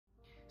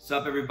What's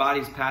up,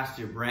 everybody? It's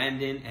Pastor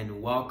Brandon,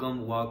 and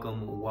welcome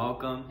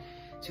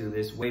to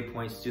this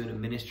Waypoint Student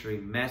Ministry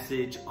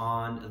message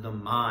on the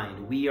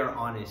mind. We are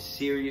on a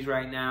series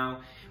right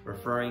now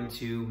referring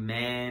to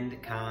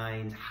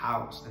mankind's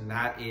house, and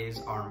that is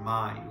our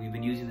mind. We've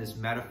been using this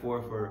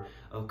metaphor for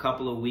a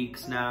couple of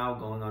weeks now,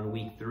 going on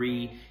week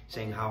 3,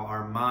 saying how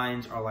our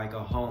minds are like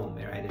a home,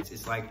 right?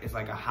 It's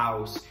like a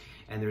house.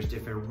 And there's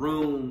different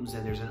rooms,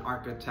 and there's an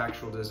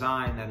architectural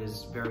design that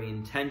is very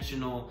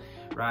intentional,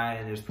 right?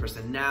 And there's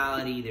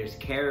personality, there's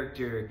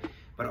character,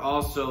 but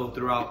also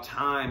throughout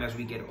time, as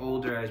we get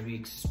older, as we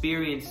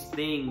experience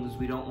things,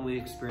 we don't only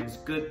experience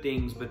good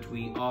things, but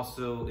we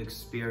also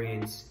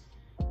experience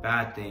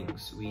bad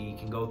things. We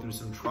can go through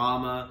some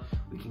trauma,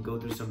 we can go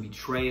through some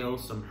betrayal,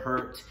 some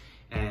hurt,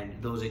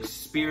 and those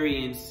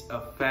experience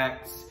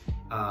affects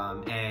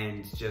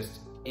and just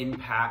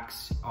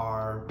impacts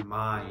our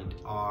mind,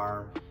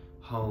 our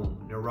home.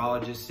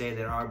 Neurologists say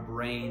that our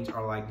brains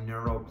are like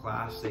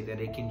neuroplastic,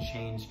 that it can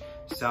change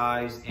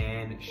size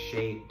and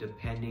shape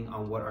depending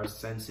on what our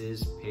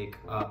senses pick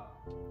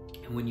up.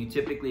 And when you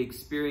typically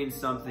experience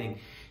something,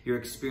 you're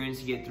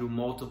experiencing it through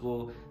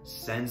multiple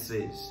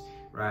senses,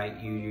 right?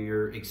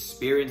 You're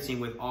experiencing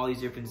with all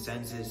these different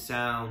senses: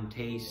 sound,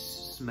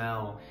 taste,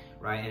 smell,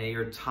 right? And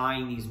you're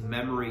tying these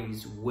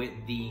memories with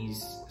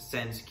these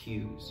sense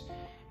cues.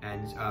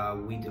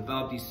 And we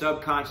develop these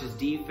subconscious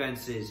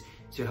defenses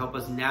to help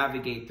us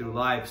navigate through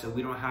life, so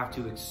we don't have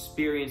to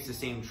experience the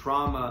same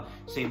trauma,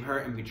 same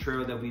hurt and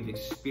betrayal that we've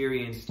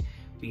experienced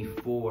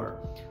before.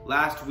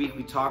 Last week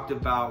we talked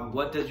about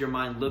what does your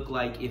mind look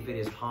like if it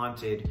is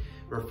haunted,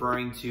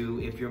 referring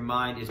to if your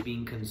mind is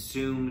being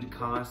consumed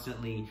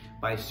constantly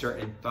by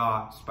certain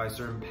thoughts, by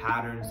certain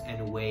patterns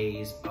and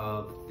ways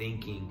of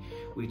thinking.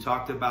 We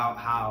talked about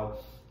how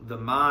the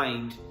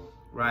mind,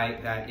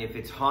 right, that if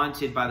it's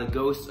haunted by the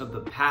ghosts of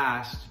the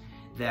past,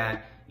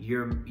 that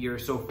you're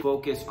so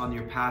focused on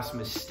your past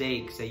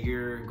mistakes that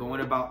you're going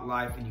about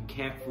life and you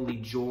can't fully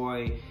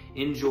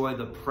enjoy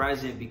the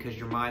present because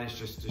your mind is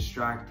just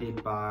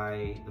distracted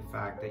by the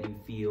fact that you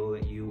feel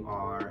that you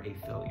are a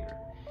failure.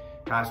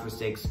 Past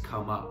mistakes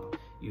come up.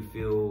 You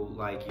feel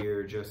like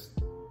you're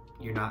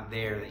not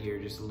there, that you're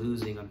just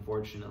losing,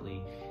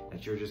 unfortunately,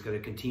 that you're just going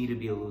to continue to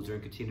be a loser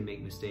and continue to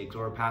make mistakes.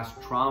 Or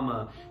past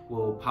trauma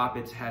will pop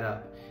its head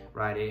up,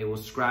 right? It will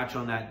scratch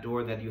on that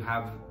door that you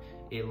have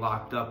it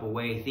locked up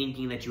away,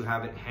 thinking that you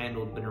have it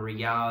handled, but in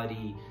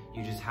reality,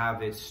 you just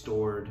have it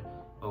stored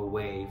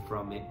away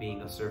from it being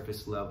a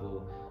surface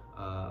level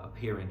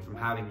appearance, from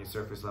having a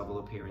surface level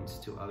appearance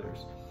to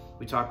others.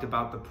 We talked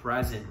about the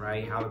present,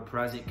 right? How the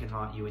present can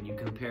haunt you, and you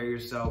compare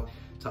yourself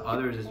to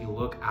others as you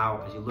look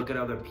out, as you look at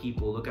other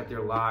people, look at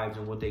their lives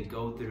and what they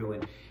go through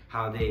and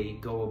how they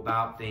go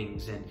about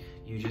things, and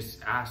you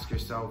just ask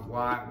yourself,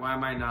 why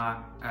am I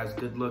not as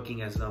good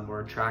looking as them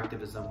or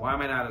attractive as them? Why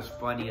am I not as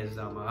funny as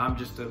them? I'm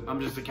just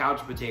a couch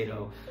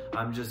potato.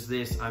 I'm just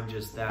this, I'm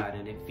just that,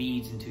 and it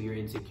feeds into your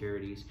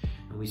insecurities.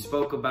 And we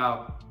spoke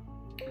about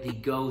the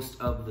ghost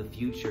of the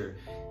future,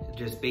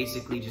 just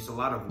basically just a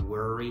lot of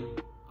worry,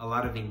 a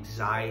lot of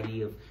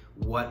anxiety of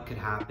what could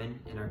happen,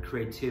 and our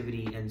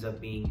creativity ends up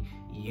being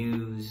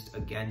used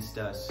against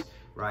us,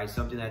 right?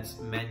 Something that's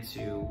meant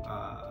to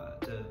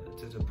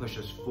push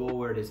us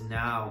forward is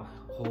now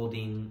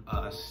holding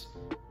us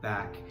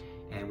back.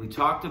 And we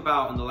talked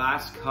about in the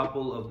last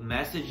couple of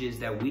messages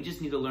that we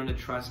just need to learn to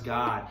trust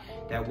God,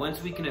 that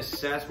once we can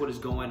assess what is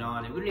going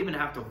on, and we don't even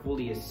have to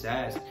fully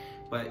assess,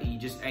 but you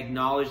just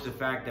acknowledge the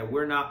fact that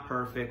we're not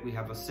perfect, we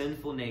have a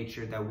sinful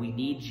nature, that we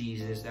need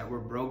Jesus, that we're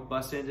broke,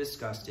 busted, and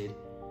disgusted.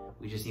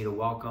 We just need to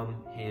welcome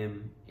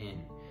him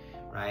in,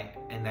 right?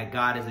 And that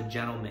God is a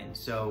gentleman,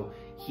 so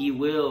he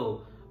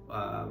will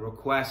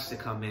request to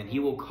come in. He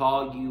will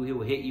call you, he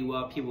will hit you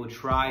up, he will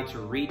try to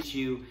reach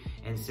you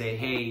and say,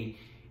 hey,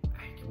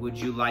 would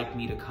you like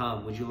me to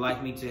come? Would you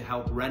like me to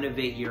help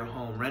renovate your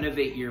home,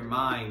 renovate your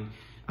mind?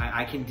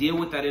 I can deal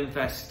with that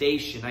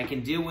infestation. I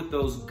can deal with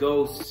those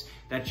ghosts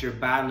that you're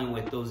battling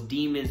with, those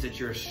demons that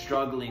you're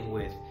struggling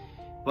with.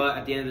 But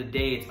at the end of the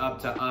day, it's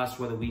up to us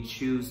whether we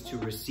choose to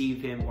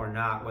receive him or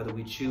not, whether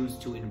we choose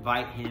to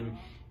invite him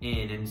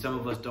in. And some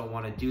of us don't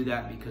want to do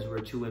that because we're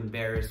too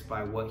embarrassed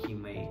by what he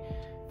may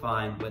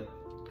find. But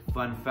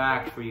fun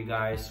fact for you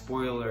guys,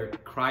 spoiler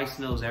alert, Christ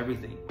knows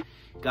everything.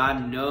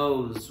 God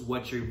knows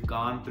what you've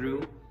gone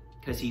through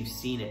because he's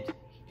seen it,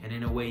 and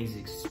in a way he's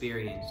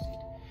experienced it.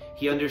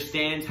 He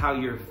understands how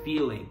you're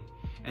feeling,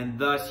 and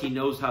thus he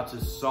knows how to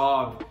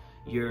solve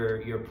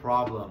your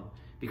problem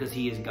because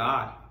he is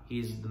God. He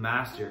is the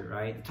master,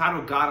 right? The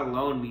title God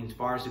alone means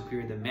far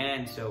superior than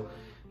man. So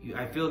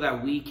I feel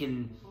that we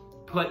can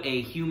put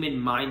a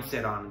human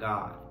mindset on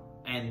God,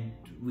 and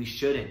we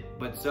shouldn't,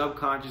 but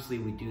subconsciously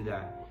we do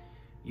that.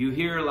 You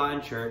hear a lot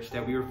in church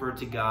that we refer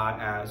to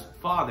God as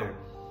Father,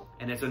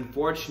 and it's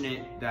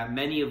unfortunate that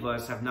many of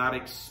us have not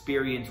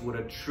experienced what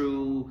a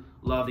true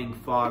loving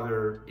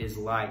Father is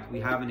like. We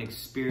haven't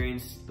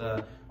experienced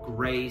the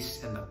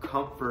grace and the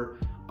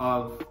comfort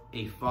of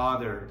a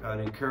father, an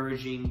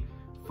encouraging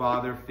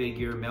father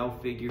figure, male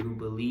figure who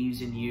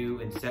believes in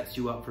you and sets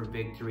you up for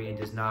victory and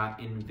does not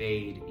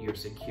invade your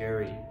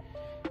security.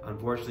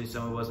 Unfortunately,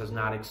 some of us has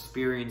not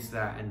experienced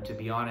that, and to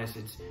be honest,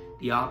 it's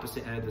the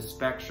opposite end of the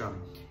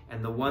spectrum.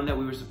 And the one that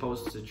we were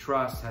supposed to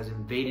trust has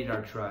invaded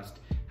our trust,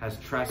 has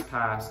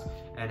trespassed,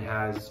 and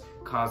has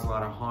caused a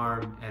lot of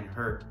harm and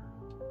hurt.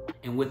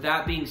 And with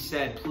that being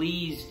said,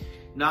 please,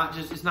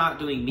 it's not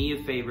doing me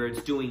a favor,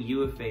 it's doing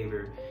you a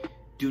favor.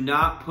 Do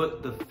not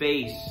put the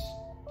face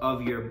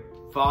of your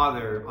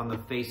father on the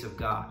face of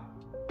God.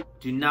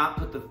 Do not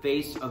put the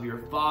face of your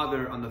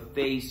father on the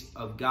face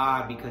of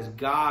God, because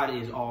God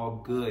is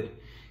all good.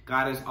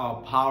 God is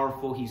all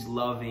powerful, he's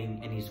loving,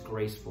 and he's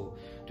graceful.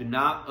 Do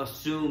not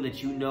assume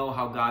that you know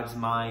how God's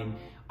mind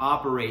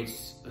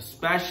operates,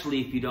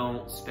 especially if you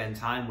don't spend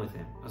time with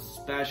him.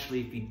 Especially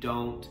if you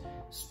don't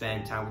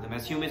spend time with him.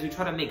 As humans, we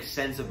try to make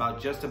sense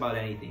about just about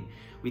anything.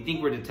 We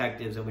think we're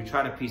detectives and we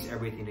try to piece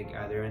everything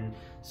together. And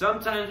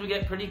sometimes we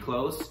get pretty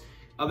close.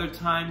 Other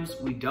times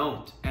we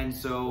don't. And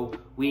so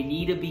we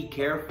need to be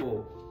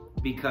careful,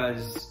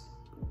 because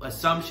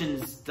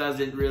assumptions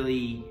doesn't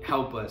really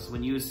help us.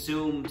 When you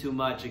assume too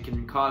much, it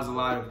can cause a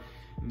lot of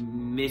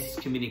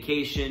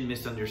miscommunication,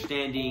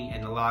 misunderstanding,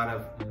 and a lot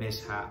of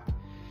mishap.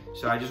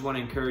 So I just want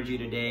to encourage you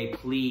today,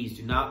 please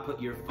do not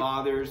put your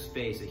father's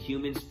face, a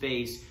human's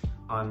face,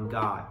 on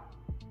God,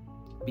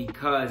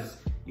 because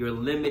you're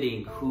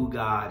limiting who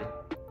God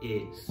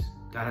is.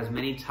 God has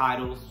many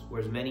titles,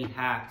 wears many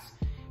hats,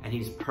 and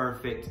he's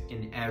perfect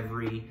in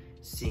every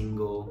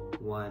single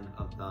one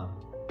of them.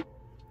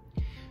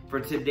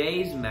 For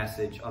today's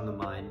message on the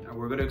mind,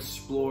 we're going to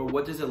explore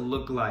what does it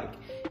look like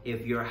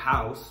if your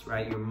house,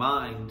 right, your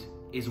mind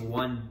is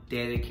one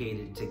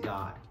dedicated to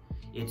God.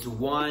 It's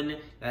one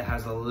that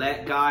has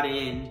let God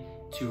in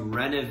to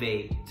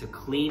renovate, to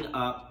clean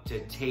up, to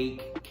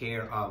take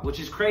care of, which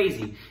is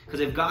crazy, because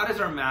if God is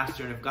our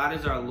master and if God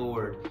is our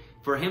Lord,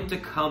 for him to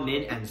come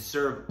in and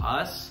serve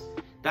us,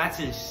 that's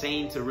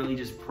insane to really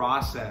just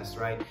process,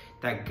 right?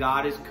 That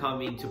God is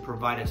coming to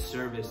provide a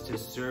service to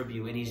serve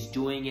you, and he's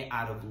doing it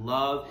out of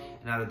love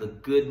and out of the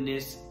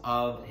goodness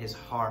of his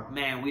heart.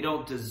 Man, we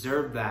don't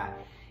deserve that,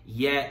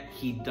 yet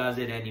he does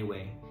it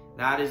anyway.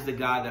 That is the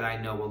God that I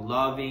know, a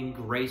loving,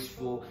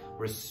 graceful,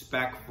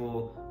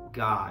 respectful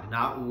God,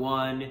 not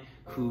one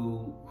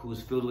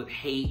who's filled with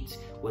hate,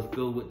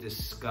 filled with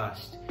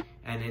disgust.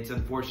 And it's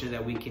unfortunate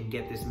that we can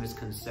get this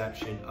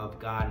misconception of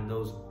God, and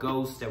those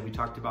ghosts that we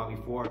talked about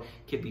before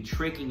can be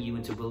tricking you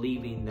into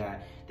believing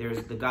that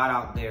there's the God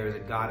out there is a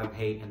God of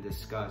hate and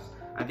disgust.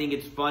 I think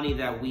it's funny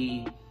that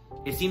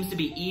it seems to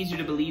be easier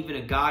to believe in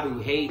a God who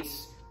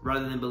hates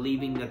rather than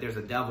believing that there's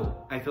a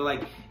devil. I feel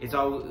like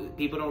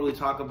people don't really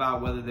talk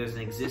about whether there's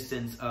an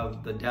existence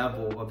of the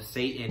devil, of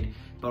Satan,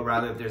 but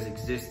rather if there's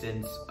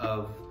existence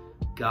of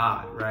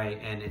God, right?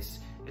 And it's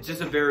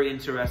just a very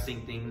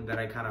interesting thing that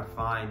I kind of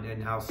find,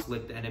 and how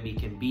slick the enemy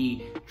can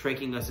be,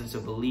 tricking us into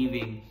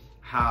believing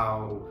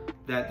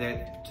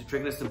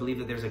tricking us to believe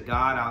that there's a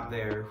God out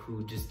there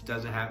who just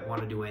doesn't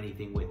want to do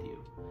anything with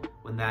you,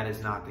 when that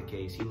is not the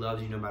case. He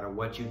loves you no matter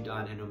what you've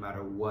done and no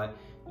matter what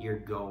you're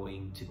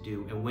going to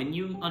do. And when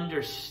you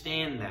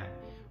understand that,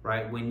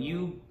 right, when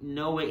you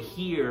know it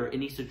here, it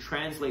needs to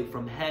translate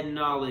from head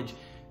knowledge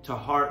to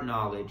heart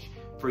knowledge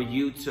for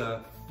you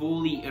to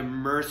fully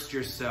immerse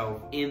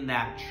yourself in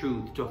that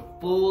truth, to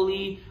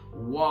fully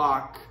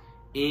walk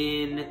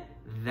in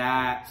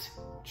that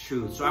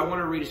truth. So I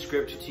want to read a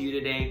scripture to you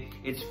today.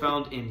 It's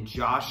found in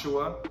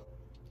Joshua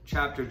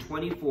chapter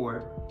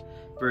 24,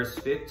 verse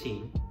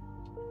 15.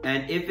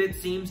 And if it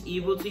seems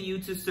evil to you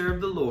to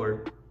serve the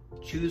Lord,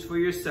 choose for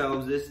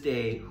yourselves this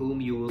day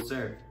whom you will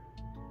serve,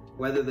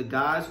 whether the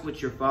gods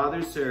which your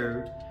fathers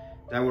served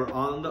that were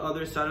on the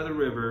other side of the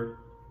river,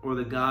 or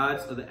the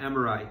gods of the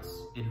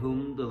Amorites, in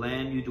whom the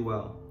land you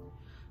dwell.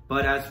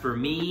 But as for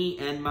me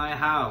and my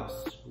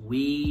house,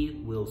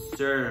 we will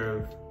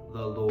serve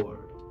the Lord.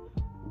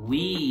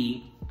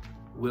 We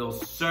will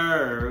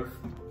serve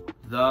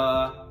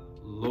the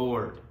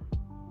Lord.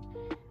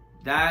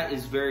 That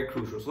is very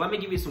crucial. So let me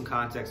give you some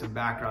context and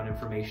background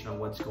information on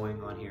what's going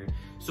on here.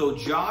 So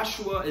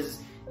Joshua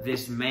is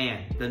this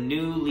man, the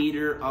new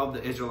leader of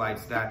the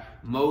Israelites that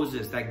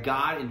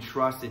God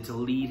entrusted to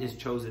lead his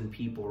chosen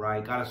people,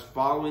 right? God is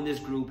following this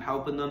group,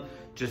 helping them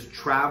just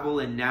travel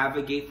and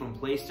navigate from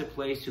place to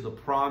place to the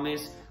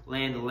promised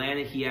land, the land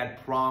that he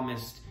had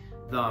promised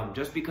them.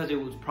 Just because it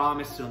was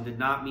promised to them did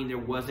not mean there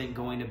wasn't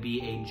going to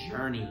be a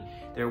journey.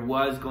 There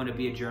was going to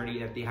be a journey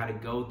that they had to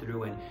go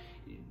through, and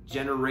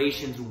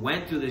generations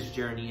went through this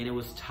journey, and it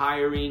was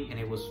tiring and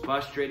it was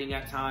frustrating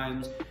at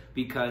times,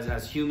 because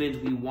as humans,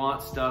 we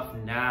want stuff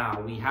now.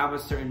 We have a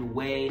certain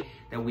way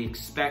that we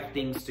expect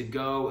things to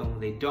go, and when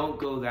they don't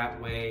go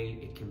that way,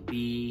 it can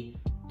be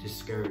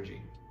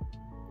discouraging.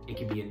 It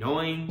can be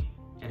annoying,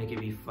 and it can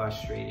be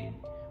frustrating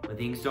when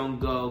things don't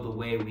go the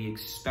way we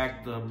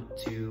expect them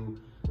to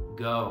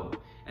go.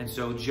 And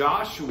so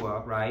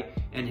Joshua, right,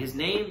 and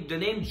the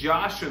name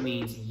Joshua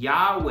means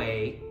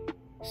Yahweh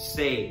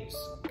saves.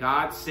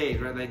 God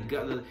saves, right? Like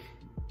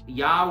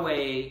Yahweh,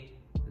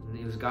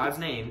 it was God's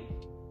name,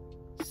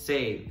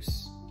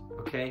 saves.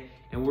 Okay?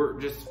 And we're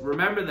just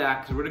remember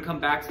that, because we're going to come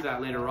back to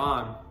that later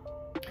on.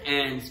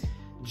 And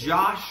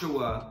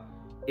Joshua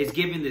is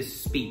giving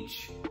this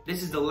speech.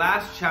 This is the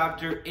last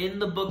chapter in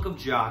the book of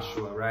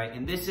Joshua, right?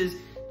 And this is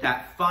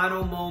that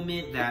final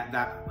moment, that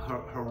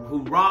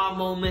hurrah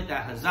moment,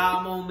 that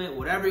huzzah moment,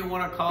 whatever you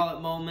want to call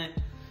it moment.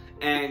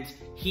 And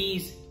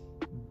he's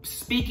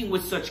speaking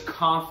with such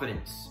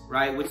confidence,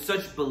 right? With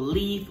such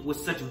belief, with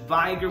such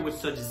vigor, with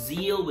such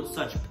zeal, with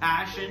such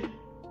passion.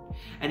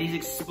 And he's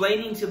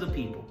explaining to the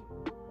people,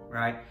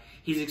 right?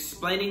 He's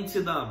explaining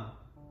to them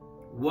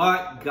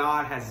what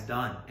God has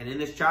done. And in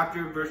this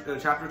chapter,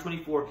 chapter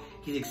 24,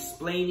 he's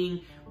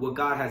explaining what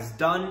God has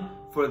done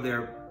for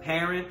their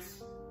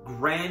parents,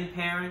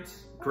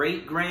 grandparents,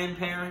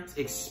 great-grandparents,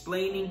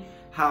 explaining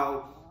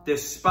how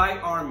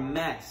despite our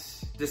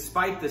mess,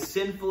 despite the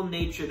sinful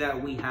nature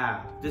that we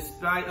have,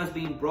 despite us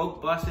being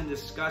broke, busted, and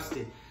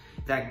disgusted,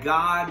 that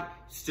God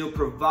still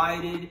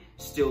provided,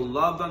 still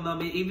loved on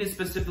them. It even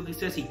specifically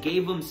says he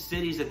gave them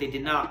cities that they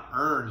did not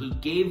earn. He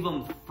gave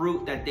them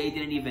fruit that they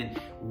didn't even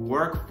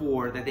work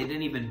for, that they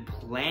didn't even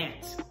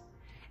plant.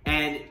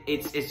 And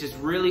it's just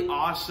really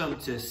awesome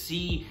to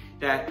see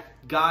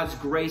that God's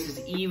grace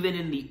is even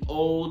in the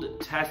Old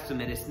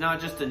Testament. It's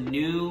not just a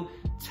New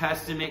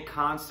Testament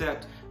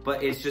concept,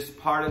 but it's just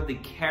part of the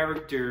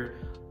character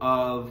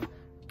of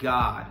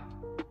God.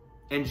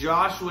 And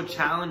Joshua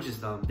challenges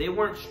them. They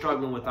weren't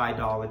struggling with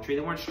idolatry.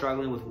 They weren't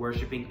struggling with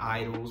worshiping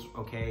idols,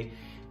 okay?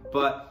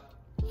 But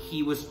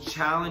he was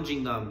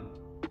challenging them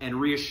and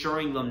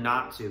reassuring them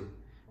not to,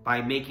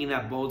 by making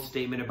that bold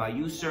statement about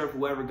you serve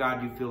whoever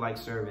God you feel like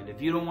serving.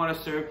 If you don't want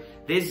to serve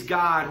this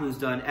God who's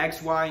done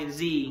X, Y, and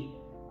Z,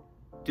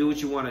 do what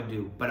you want to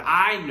do. But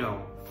I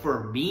know,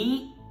 for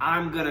me,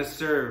 I'm going to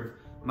serve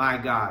my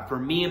God. For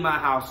me and my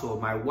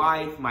household, my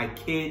wife, my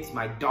kids,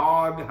 my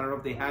dog. I don't know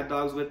if they had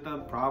dogs with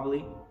them,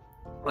 probably.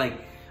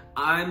 Like,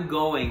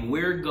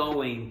 we're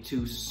going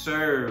to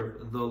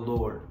serve the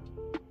Lord.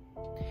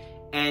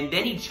 And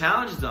then he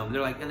challenges them.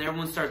 They're like, and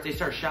they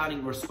start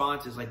shouting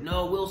responses like,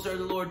 no, we'll serve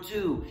the Lord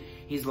too.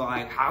 He's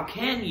like, how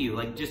can you?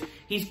 Like,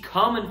 he's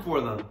coming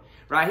for them,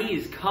 right? He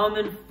is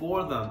coming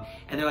for them.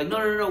 And they're like,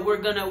 no, we're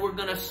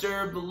gonna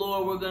serve the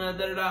Lord. We're gonna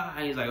da-da-da.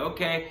 And he's like,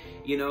 okay,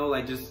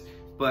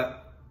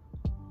 but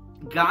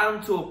got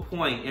them to a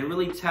point and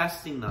really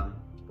testing them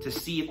to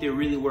see if they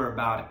really were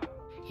about it.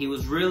 He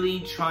was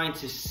really trying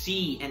to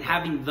see and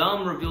having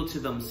them reveal to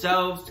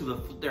themselves, to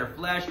their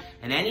flesh,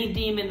 and any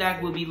demon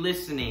that would be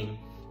listening,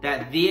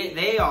 that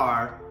they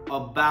are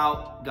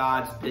about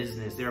God's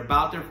business. They're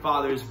about their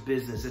Father's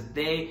business. That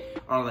they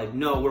are like,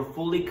 no, we're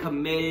fully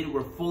committed,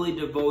 we're fully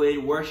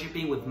devoted,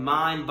 worshiping with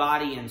mind,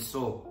 body, and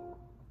soul.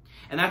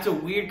 And that's a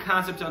weird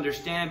concept to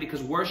understand,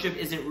 because worship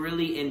isn't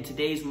really in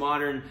today's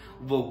modern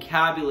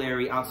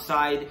vocabulary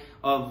outside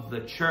of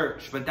the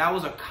church. But that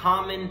was a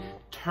common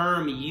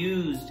term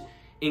used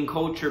in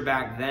culture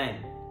back then.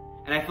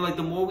 And I feel like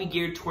the more we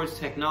gear towards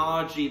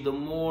technology, the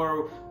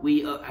more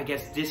we,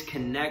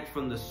 disconnect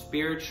from the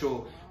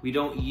spiritual. We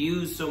don't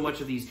use so much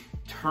of these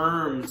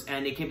terms,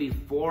 and it can be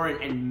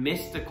foreign and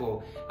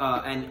mystical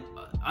and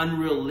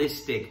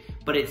unrealistic.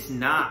 But it's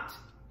not.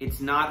 It's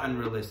not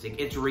unrealistic.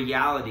 It's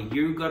reality.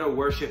 You're going to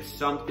worship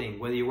something,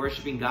 whether you're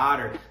worshiping God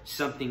or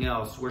something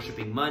else,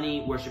 worshiping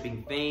money,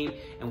 worshiping fame,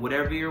 and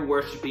whatever you're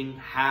worshiping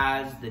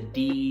has the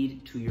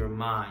deed to your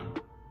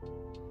mind.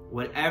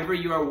 Whatever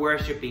you are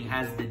worshiping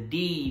has the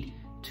deed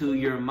to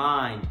your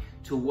mind,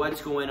 to what's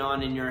going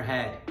on in your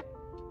head.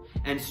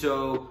 And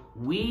so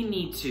we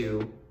need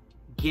to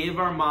give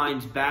our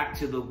minds back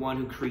to the one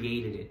who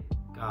created it,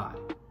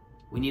 God.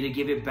 We need to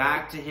give it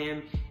back to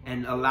him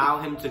and allow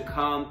him to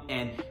come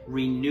and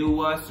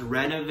renew us,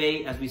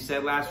 renovate, as we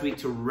said last week,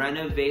 to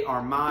renovate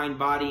our mind,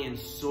 body, and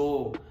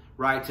soul,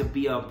 right? To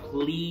be a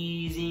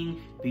pleasing,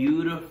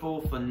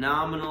 beautiful,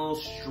 phenomenal,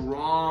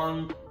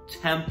 strong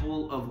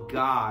temple of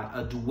God,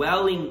 a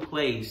dwelling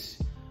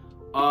place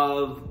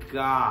of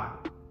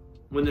God.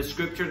 When the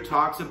scripture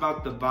talks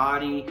about the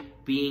body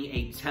being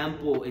a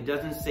temple, it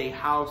doesn't say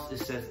house, it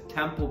says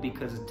temple,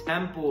 because a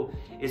temple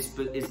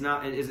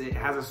it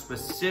has a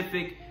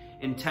specific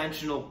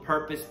intentional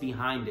purpose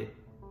behind it,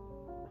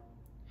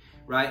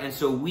 right? And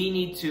so we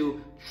need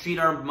to treat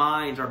our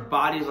minds, our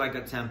bodies like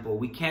a temple.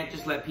 We can't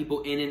just let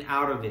people in and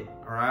out of it,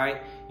 all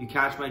right? You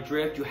catch my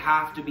drift? You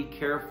have to be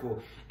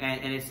careful.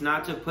 And it's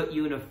not to put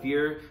you in a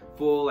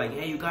fearful, like,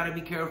 hey, you got to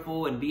be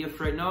careful and be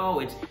afraid. No,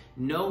 it's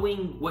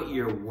knowing what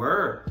you're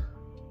worth.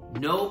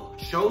 No,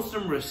 show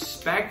some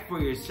respect for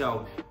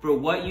yourself, for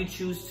what you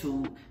choose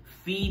to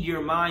feed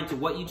your mind, to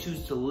what you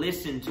choose to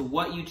listen, to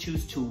what you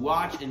choose to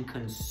watch and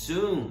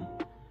consume.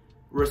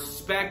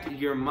 Respect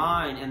your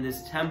mind and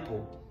this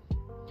temple.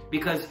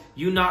 Because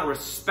you not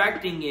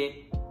respecting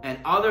it and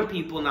other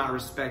people not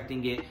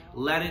respecting it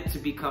led it to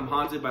become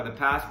haunted by the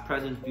past,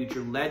 present,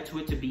 future, led to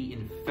it to be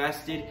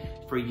infested,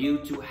 for you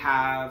to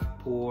have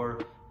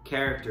poor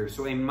character.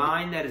 So a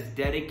mind that is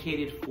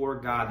dedicated for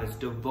God, that's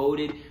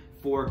devoted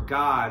for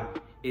God,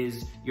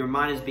 is your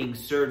mind is being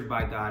served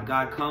by God.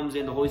 God comes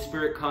in, the Holy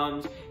Spirit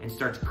comes and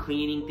starts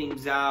cleaning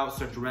things out,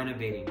 starts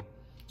renovating.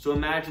 So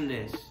imagine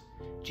this,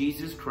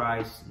 Jesus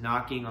Christ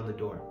knocking on the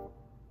door,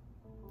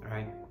 all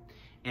right?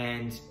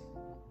 And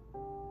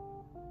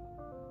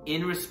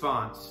in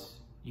response,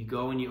 you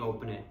go and you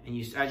open it. And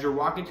as you're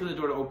walking to the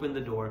door to open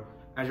the door,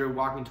 as you're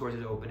walking towards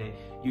it to open it,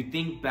 you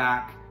think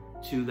back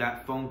to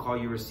that phone call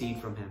you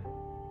received from him.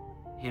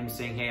 Him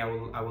saying, hey,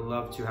 I would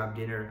love to have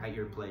dinner at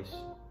your place,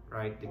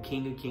 right? The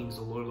King of Kings,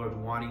 the Lord of Lords,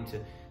 wanting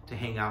to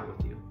hang out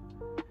with you.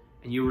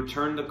 And you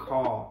return the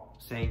call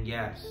saying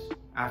yes,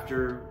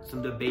 after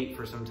some debate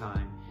for some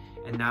time.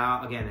 And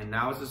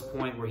now is this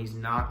point where he's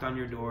knocked on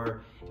your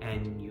door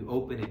and you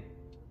open it.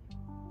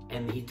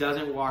 And he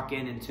doesn't walk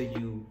in until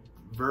you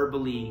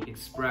verbally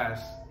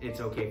express it's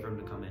okay for him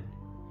to come in.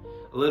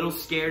 A little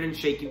scared and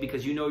shaky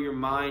because you know your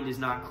mind is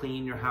not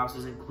clean, your house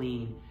isn't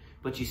clean,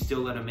 but you still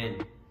let him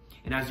in.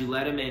 And as you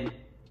let him in,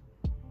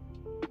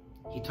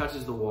 he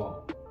touches the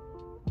wall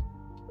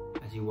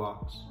as he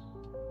walks.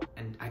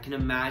 And I can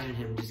imagine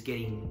him just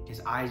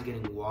his eyes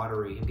getting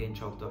watery, him getting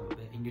choked up a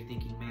bit. And you're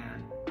thinking,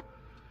 man,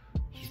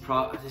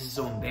 this is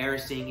so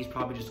embarrassing. He's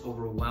probably just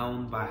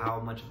overwhelmed by how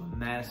much of a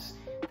mess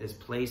this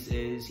place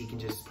is. He can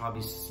just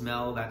probably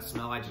smell that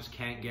smell I just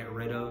can't get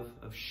rid of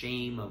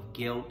shame, of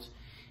guilt,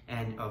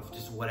 and of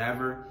just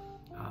whatever.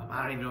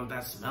 I don't even know what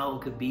that smell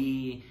could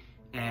be.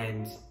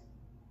 And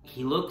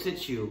he looks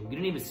at you. You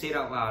didn't even say it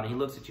out loud. He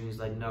looks at you and he's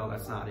like, no,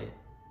 that's not it.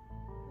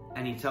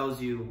 And he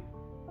tells you,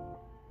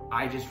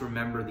 I just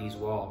remember these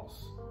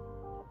walls.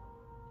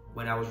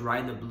 When I was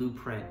writing the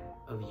blueprint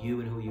of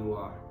you and who you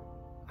are,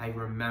 I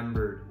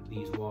remembered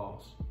these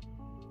walls.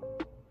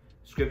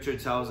 Scripture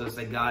tells us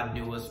that God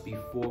knew us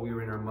before we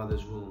were in our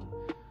mother's womb.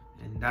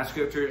 And that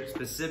scripture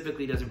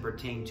specifically doesn't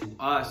pertain to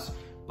us,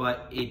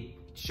 but it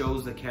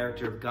shows the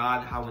character of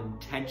God, how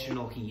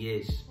intentional he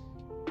is.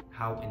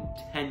 How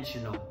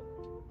intentional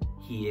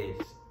he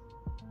is.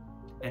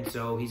 And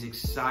so he's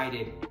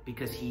excited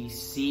because he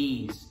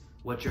sees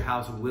what your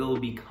house will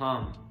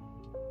become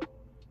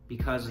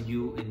because of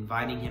you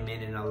inviting him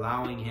in and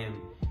allowing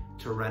him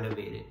to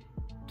renovate it,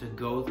 to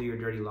go through your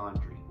dirty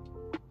laundry,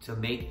 to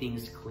make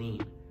things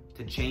clean,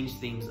 to change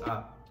things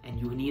up. And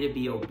you need to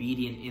be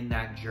obedient in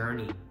that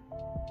journey.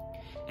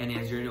 And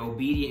as you're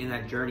obedient in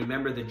that journey,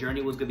 remember the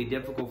journey was going to be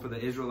difficult for the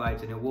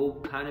Israelites, and it will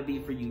kind of be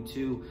for you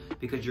too,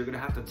 because you're going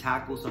to have to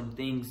tackle some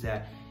things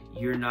that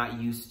you're not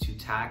used to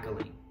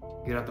tackling. You're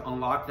going to have to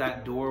unlock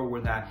that door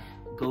where that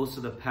goes to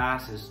the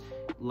past is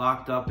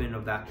locked up in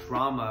of that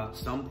trauma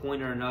some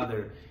point or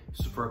another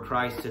for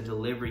Christ to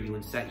deliver you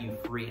and set you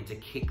free and to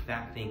kick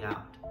that thing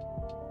out.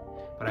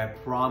 But I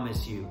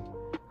promise you,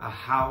 a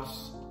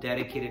house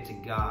dedicated to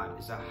God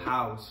is a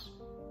house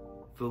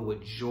filled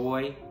with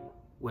joy,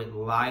 with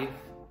life,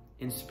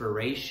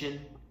 inspiration,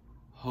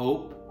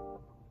 hope.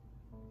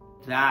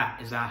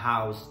 That is a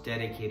house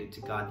dedicated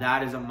to God.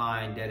 That is a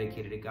mind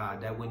dedicated to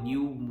God. That when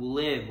you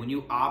live, when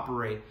you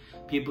operate,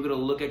 people are going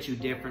to look at you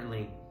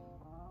differently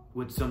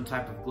with some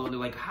type of glow. They're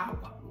like, how?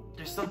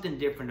 There's something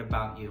different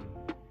about you.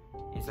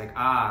 It's like,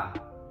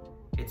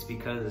 it's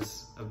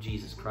because of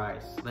Jesus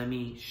Christ. Let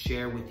me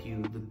share with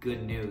you the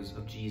good news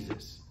of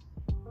Jesus.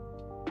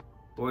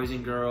 Boys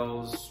and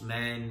girls,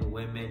 men,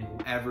 women,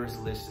 whoever is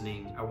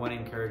listening, I want to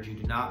encourage you,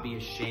 do not be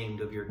ashamed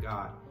of your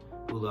God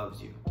who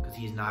loves you, because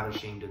he's not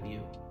ashamed of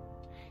you.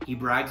 He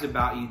brags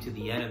about you to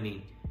the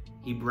enemy.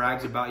 He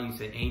brags about you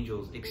to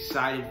angels,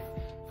 excited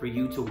for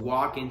you to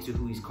walk into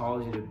who he's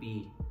called you to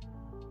be.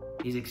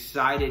 He's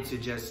excited to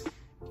just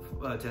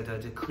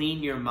to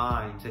clean your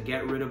mind, to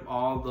get rid of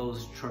all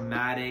those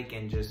traumatic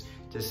and just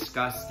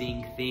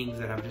disgusting things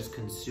that have just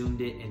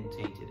consumed it and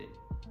tainted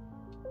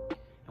it.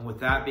 And with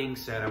that being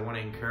said, I want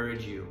to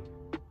encourage you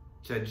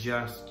to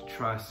just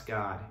trust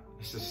God.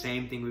 It's the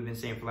same thing we've been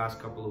saying for the last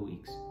couple of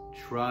weeks.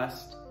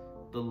 Trust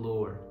the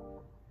Lord.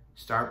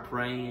 Start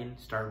praying,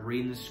 start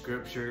reading the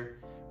scripture,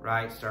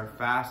 right? Start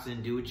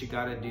fasting, do what you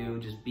got to do.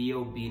 Just be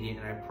obedient,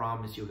 and I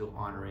promise you he'll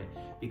honor it,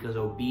 because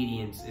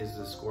obedience is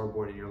the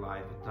scoreboard in your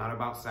life. It's not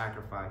about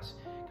sacrifice.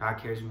 God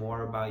cares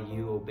more about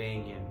you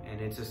obeying him, and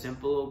it's a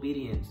simple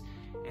obedience.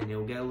 And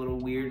it'll get a little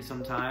weird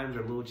sometimes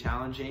or a little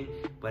challenging,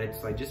 but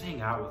it's like, just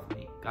hang out with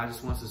me. God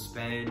just wants to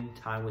spend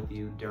time with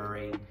you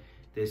during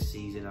this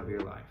season of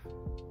your life.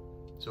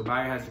 So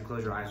bow your heads and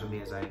close your eyes with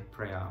me as I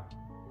pray out.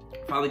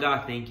 Father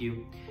God, thank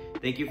you.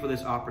 Thank you for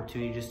this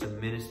opportunity just to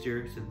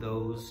minister to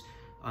those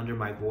under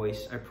my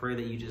voice. I pray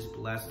that you just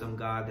bless them,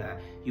 God,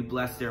 that you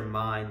bless their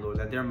mind, Lord,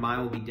 that their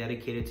mind will be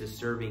dedicated to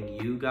serving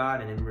you,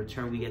 God, and in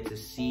return we get to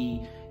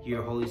see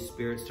your Holy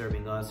Spirit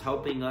serving us,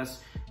 helping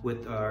us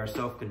with our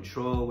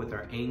self-control, with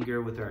our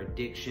anger, with our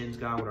addictions,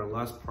 God, with our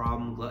lust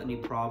problem, gluttony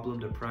problem,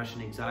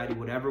 depression, anxiety,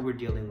 whatever we're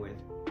dealing with.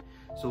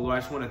 So Lord, I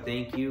just want to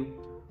thank you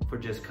for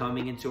just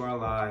coming into our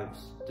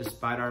lives,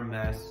 despite our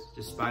mess,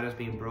 despite us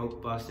being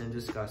broke, busted, and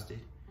disgusted.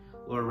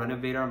 Lord,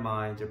 renovate our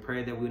minds. I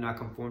pray that we will not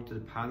conform to the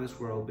pattern of this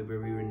world, but be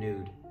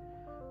renewed.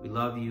 We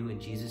love you. In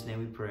Jesus' name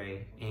we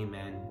pray.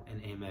 Amen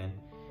and amen.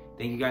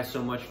 Thank you guys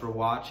so much for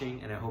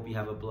watching, and I hope you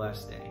have a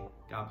blessed day.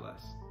 God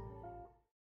bless.